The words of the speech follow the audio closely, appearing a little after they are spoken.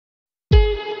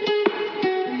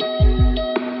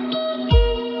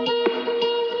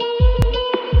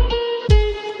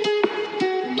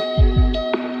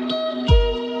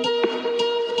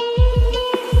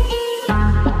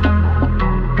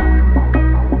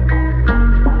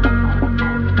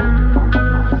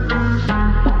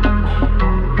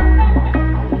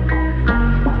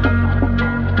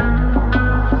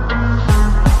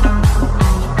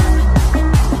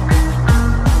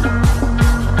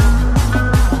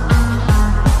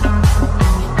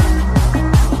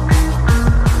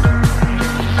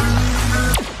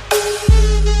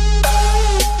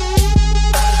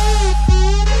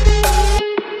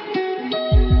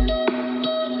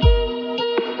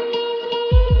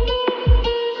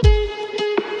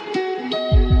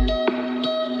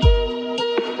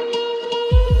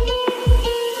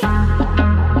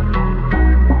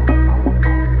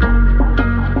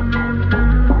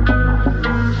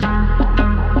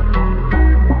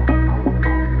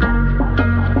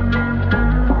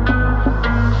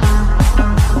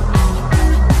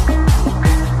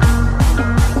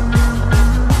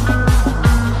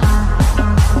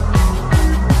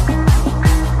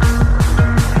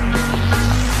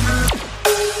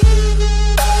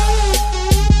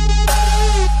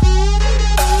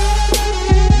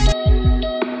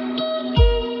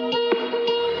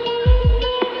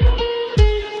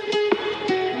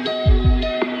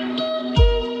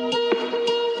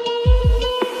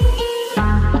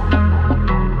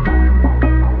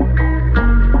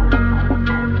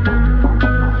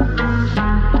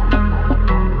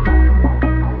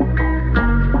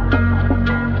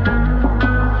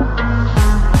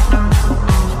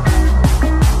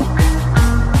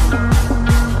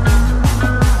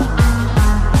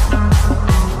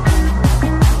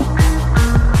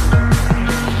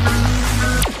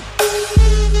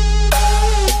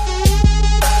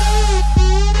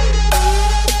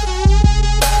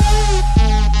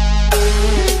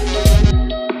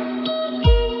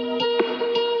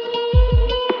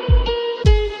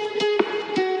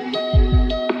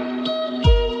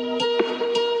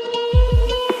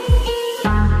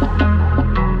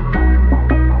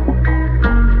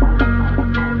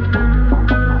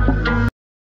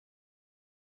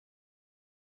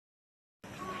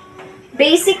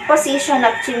position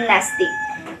of gymnastics.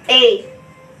 A.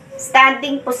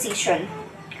 Standing position.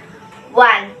 1.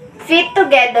 Feet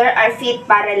together or feet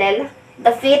parallel.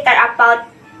 The feet are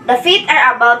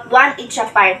about 1 inch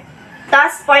apart,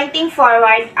 thus pointing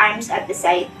forward, arms at the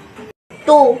side.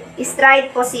 2.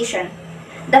 Stride position.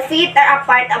 The feet are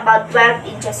apart about 12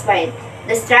 inches wide.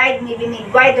 The stride may be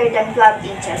made wider than 12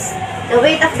 inches. The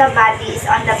weight of the body is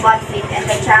on the both feet and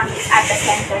the trunk is at the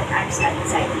center, arms at the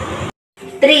side.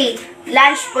 3.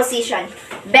 Lunge position.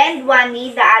 Bend one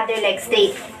knee, the other leg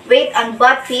straight. Weight on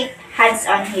both feet, hands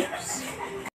on hips.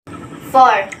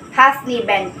 4. Half knee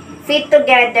bend. Feet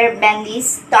together, bend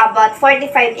knees to about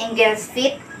 45 angles,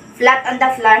 feet flat on the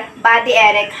floor, body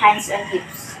erect, hands on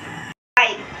hips.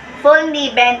 5. Full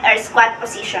knee bend or squat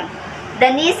position.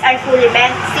 The knees are fully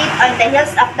bent, sit on the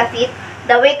heels of the feet.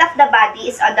 The weight of the body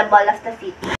is on the ball of the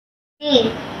feet.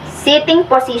 3. Sitting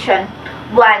position.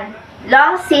 1.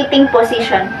 Long sitting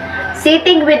position.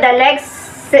 Sitting with the legs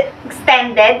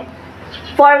extended,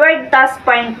 forward toes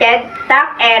pointed,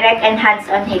 tuck erect, and hands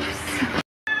on hips.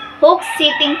 Hook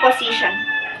sitting position.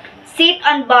 Sit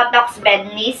on buttocks, bend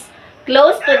knees,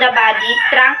 close to the body,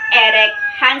 trunk erect,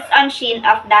 hands on shin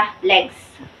of the legs.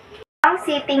 Long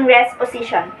sitting rest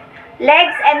position.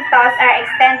 Legs and toes are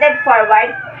extended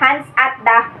forward, hands at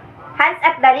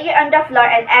the rear on the floor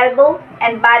and elbow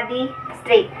and body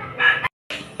straight.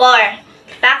 4.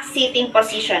 Back sitting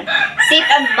position. Sit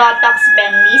on buttocks,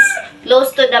 bend knees,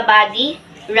 close to the body,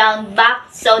 round back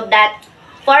so that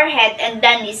forehead and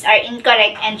the knees are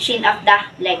incorrect and shin of the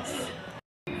legs.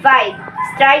 5.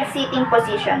 Stride sitting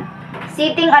position.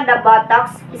 Sitting on the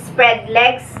buttocks, spread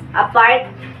legs apart,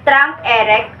 trunk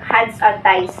erect, hands on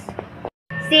thighs.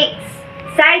 6.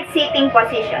 Side sitting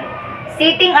position.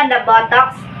 Sitting on the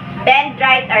buttocks, bend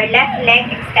right or left leg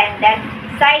extended,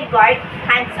 sideward,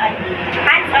 hands on knees.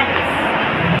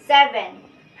 7.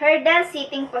 Hurdle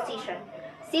sitting position.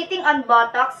 Sitting on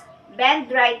buttocks,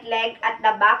 bend right leg at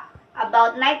the back,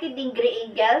 about 90-degree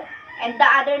angle, and the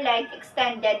other leg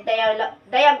extended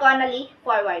diagonally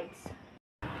forwards.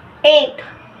 8.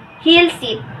 Heel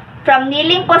sit. From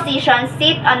kneeling position,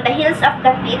 sit on the heels of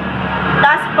the feet,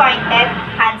 toes pointed,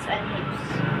 hands on hips.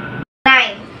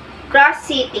 9. Cross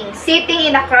sitting. Sitting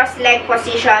in a cross leg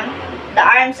position, the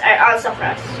arms are also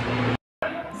crossed.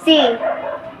 C.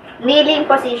 Kneeling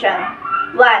position.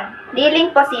 1. Kneeling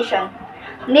position.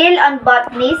 Kneel on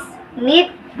both knees.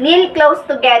 Kneel close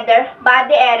together,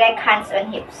 body erect, hands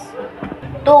on hips.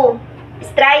 2.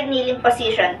 Stride kneeling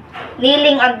position.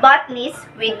 Kneeling on both knees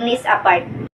with knees apart.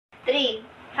 3.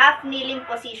 Half kneeling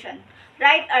position.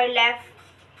 Right or left,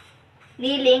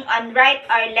 kneeling on right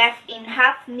or left in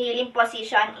half kneeling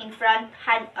position in front,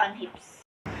 hand on hips.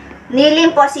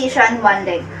 Kneeling position, one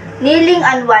leg. Kneeling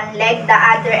on one leg, the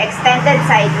other extended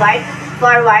sideward,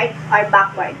 forward, or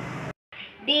backward.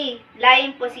 D.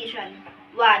 Lying position.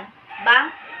 1.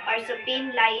 Bank or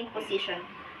supine lying position.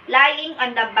 Lying on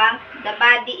the bank, the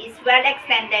body is well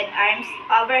extended, arms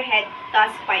overhead,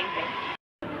 toes pointed.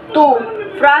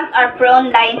 2. Front or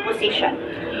prone lying position.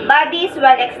 Body is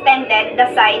well extended,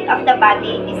 the side of the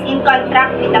body is in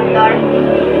contact with the floor,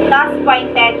 toes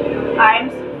pointed,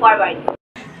 arms forward.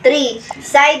 3.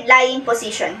 Side lying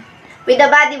position. With the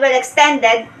body well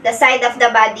extended, the side of the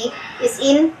body is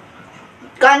in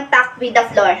contact with the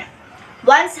floor.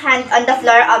 One's hand on the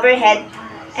floor overhead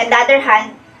and the other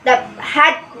hand, the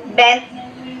head bent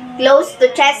close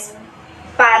to chest,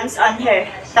 palms on her,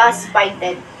 toes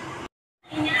pointed.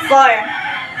 4.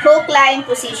 Hook lying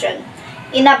position.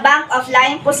 In a bank of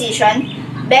lying position,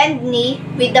 bend knee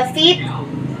with the feet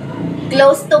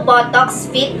close to buttocks,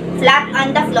 feet flat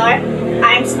on the floor,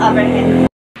 arms overhead.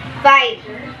 5.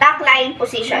 Tuck lying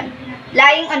position.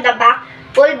 Lying on the back,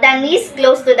 pull the knees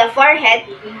close to the forehead,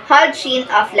 hold shin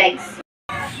of legs.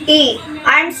 E.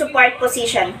 Arm support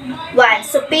position. 1.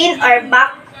 Supine or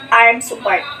back arm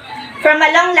support. From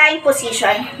a long lying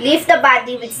position, lift the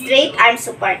body with straight arm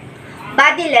support.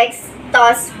 Body legs,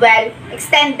 toes well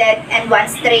extended and one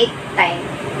straight line.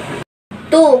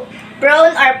 2.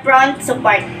 Prone or front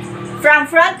support. From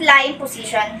front lying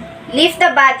position, lift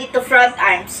the body to front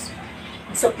arms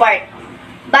support.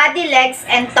 Body legs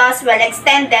and toes well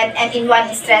extended and in one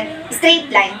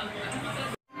straight line.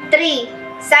 3.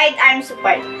 Side arm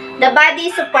support. The body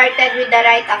is supported with the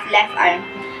right of left arm.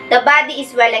 The body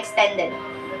is well extended.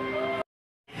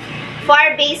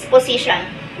 4. Base position.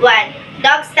 1.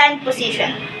 Dog stand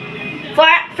position.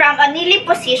 From a kneeling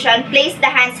position, place the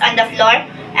hands on the floor,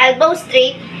 elbows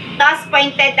straight, toes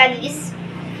pointed the knees,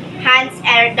 hands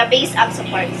are the base of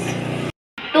supports.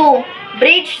 2.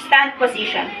 Bridge stand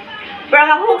position. From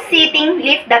a hook sitting,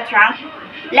 lift the trunk,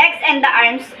 legs and the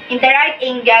arms in the right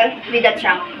angle with the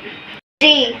trunk.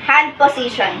 3. Hand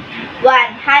position. 1.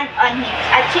 Hand on hips.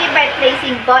 Achieve by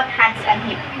placing both hands on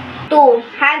hip. 2.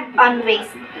 Hand on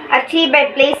waist. Achieve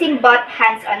by placing both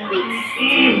hands on waist.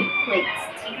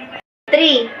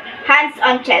 3. Hands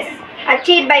on chest.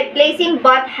 Achieve by placing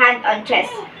both hands on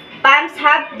chest. Palms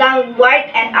half downward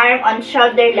and arm on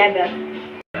shoulder level.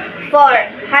 4.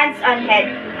 Hands on head.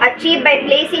 Achieve by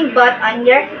placing both on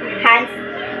your hands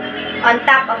on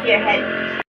top of your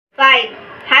head. 5.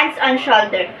 Hands on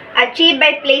shoulder. Achieve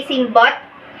by placing both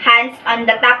hands on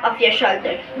the top of your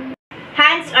shoulder.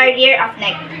 Hands or rear of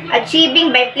neck.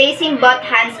 Achieving by placing both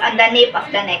hands on the nape of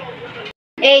the neck.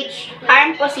 H.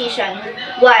 Arm position.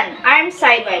 1. Arms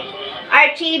sideward.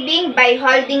 Achieving by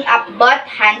holding up both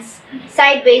hands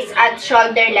sideways at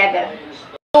shoulder level.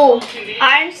 2.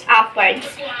 Arms upwards.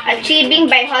 Achieving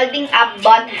by holding up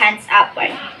both hands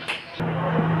upward.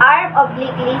 Arm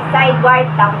obliquely sideward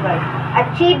downward.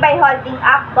 Achieve by holding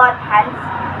up both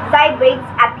hands sideways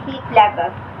at hip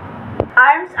level.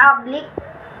 Arms oblique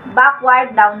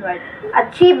backward downward.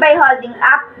 Achieve by holding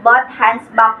up both hands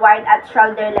backward at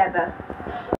shoulder level.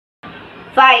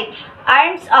 5.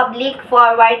 Arms oblique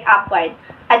forward upward.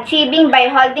 Achieving by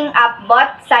holding up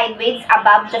both sideways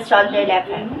above the shoulder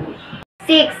level.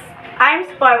 6. Arms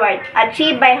forward.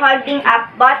 Achieve by holding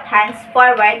up both hands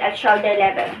forward at shoulder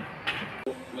level.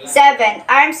 7.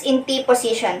 Arms in T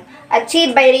position.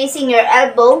 Achieve by raising your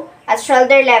elbow at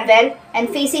shoulder level and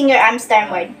facing your arms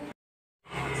downward.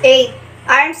 8.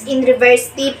 Arms in reverse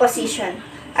T position.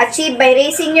 Achieve by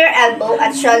raising your elbow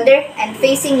at shoulder and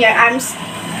facing your arms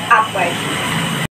upward.